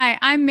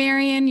I'm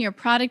Marian, your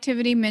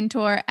productivity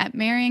mentor at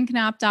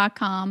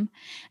marianknop.com.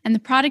 And the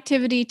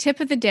productivity tip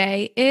of the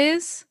day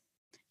is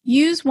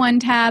use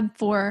OneTab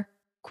for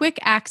quick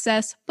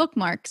access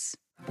bookmarks.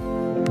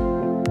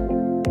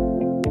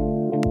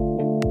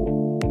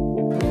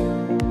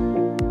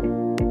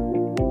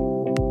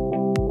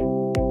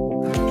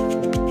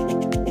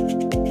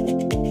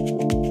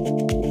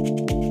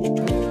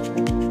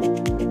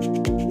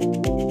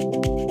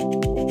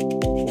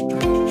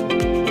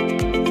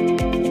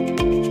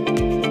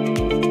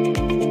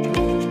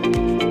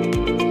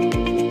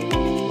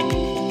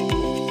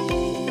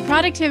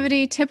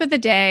 Productivity tip of the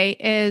day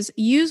is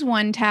use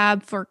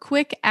OneTab for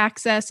quick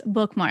access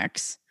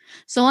bookmarks.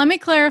 So let me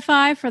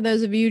clarify for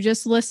those of you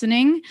just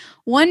listening.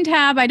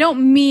 OneTab, I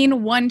don't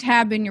mean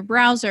OneTab in your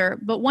browser,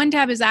 but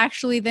OneTab is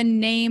actually the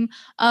name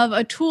of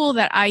a tool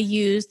that I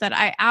use that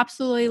I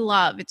absolutely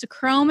love. It's a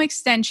Chrome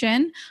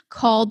extension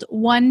called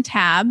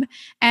OneTab.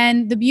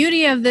 And the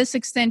beauty of this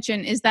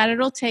extension is that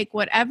it'll take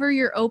whatever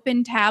your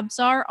open tabs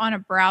are on a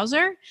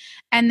browser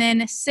and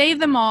then save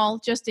them all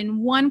just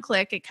in one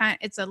click.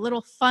 It's a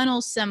little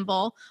funnel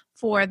symbol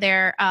for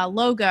their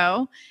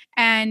logo,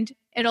 and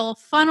it'll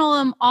funnel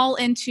them all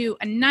into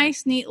a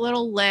nice, neat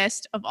little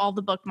list of all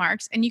the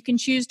bookmarks. And you can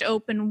choose to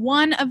open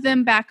one of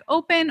them back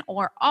open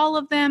or all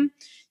of them.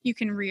 You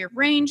can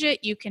rearrange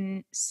it. You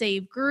can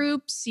save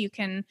groups. You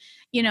can,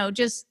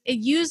 just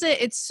use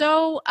it. It's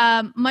so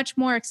much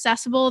more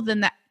accessible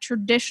than the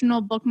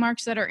traditional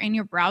bookmarks that are in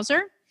your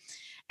browser.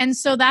 And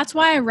so that's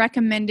why I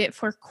recommend it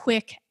for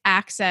quick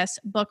access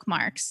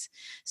bookmarks.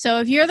 So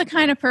if you're the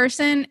kind of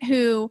person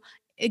who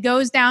it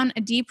goes down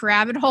a deep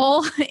rabbit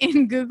hole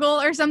in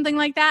Google or something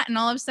like that, and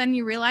all of a sudden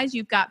you realize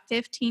you've got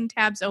 15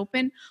 tabs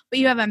open, but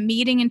you have a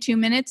meeting in 2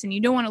 minutes and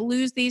you don't want to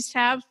lose these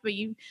tabs, but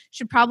you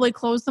should probably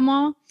close them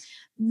all.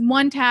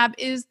 OneTab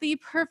is the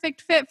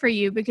perfect fit for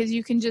you because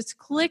you can just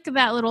click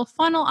that little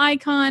funnel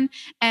icon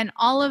and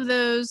all of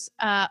those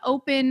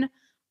open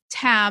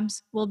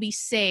tabs will be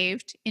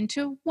saved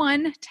into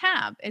one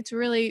tab. It's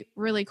really,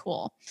 really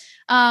cool.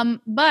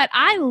 But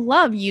I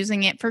love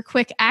using it for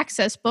quick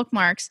access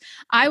bookmarks.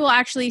 I will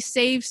actually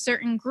save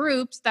certain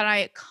groups that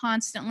I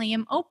constantly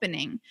am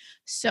opening.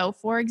 So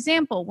for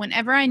example,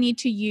 whenever I need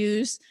to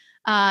use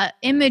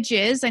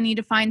images, I need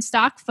to find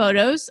stock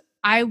photos,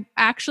 I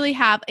actually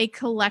have a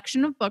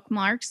collection of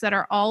bookmarks that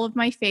are all of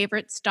my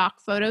favorite stock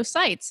photo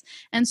sites.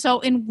 And so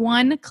in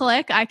one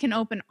click, I can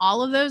open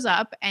all of those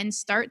up and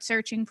start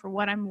searching for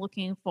what I'm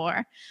looking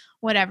for,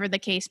 whatever the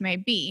case may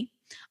be.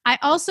 I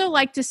also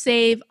like to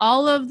save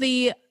all of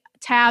the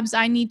tabs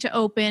I need to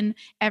open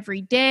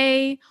every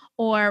day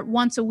or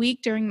once a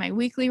week during my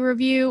weekly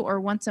review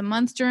or once a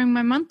month during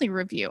my monthly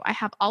review. I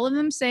have all of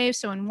them saved.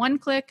 So in one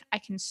click, I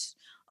can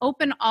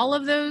open all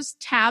of those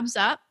tabs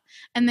up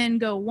and then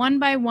go one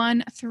by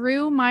one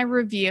through my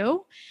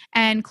review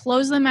and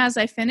close them as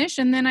I finish.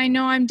 And then I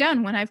know I'm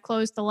done when I've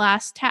closed the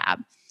last tab.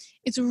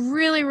 It's a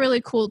really,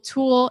 really cool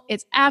tool.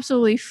 It's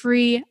absolutely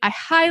free. I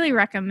highly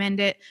recommend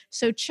it.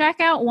 So check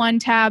out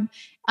OneTab.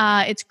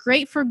 It's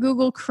great for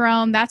Google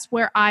Chrome. That's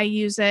where I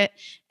use it.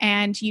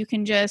 And you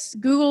can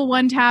just Google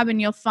OneTab and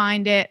you'll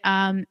find it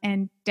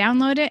and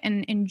download it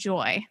and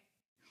enjoy.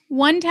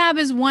 OneTab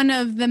is one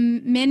of the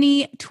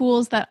many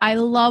tools that I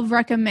love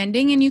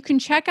recommending, and you can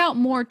check out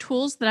more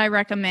tools that I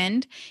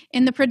recommend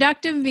in the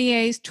Productive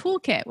VAs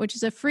Toolkit, which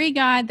is a free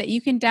guide that you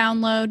can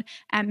download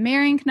at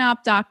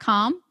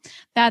marianknop.com.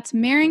 That's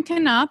Marian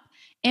Knopp,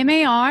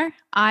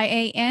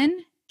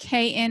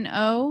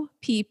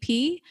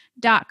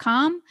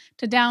 MarianKnopp.com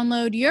to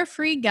download your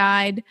free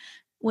guide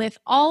with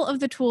all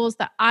of the tools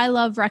that I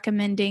love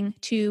recommending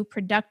to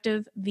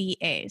productive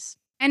VAs.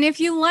 And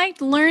if you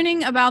liked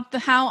learning about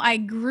how I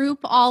group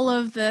all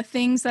of the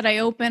things that I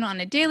open on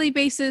a daily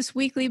basis,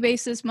 weekly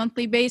basis,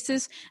 monthly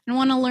basis, and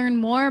want to learn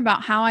more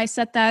about how I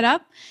set that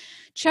up,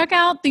 check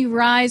out the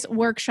RISE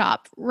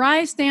workshop.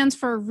 RISE stands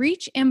for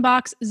Reach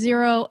Inbox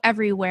Zero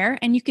Everywhere,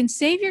 and you can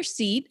save your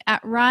seat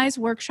at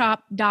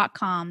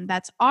riseworkshop.com.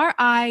 That's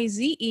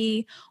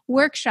RIZE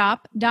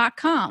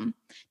workshop.com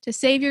to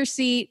save your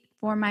seat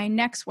for my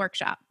next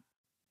workshop.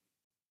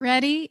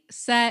 Ready,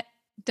 set,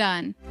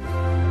 done.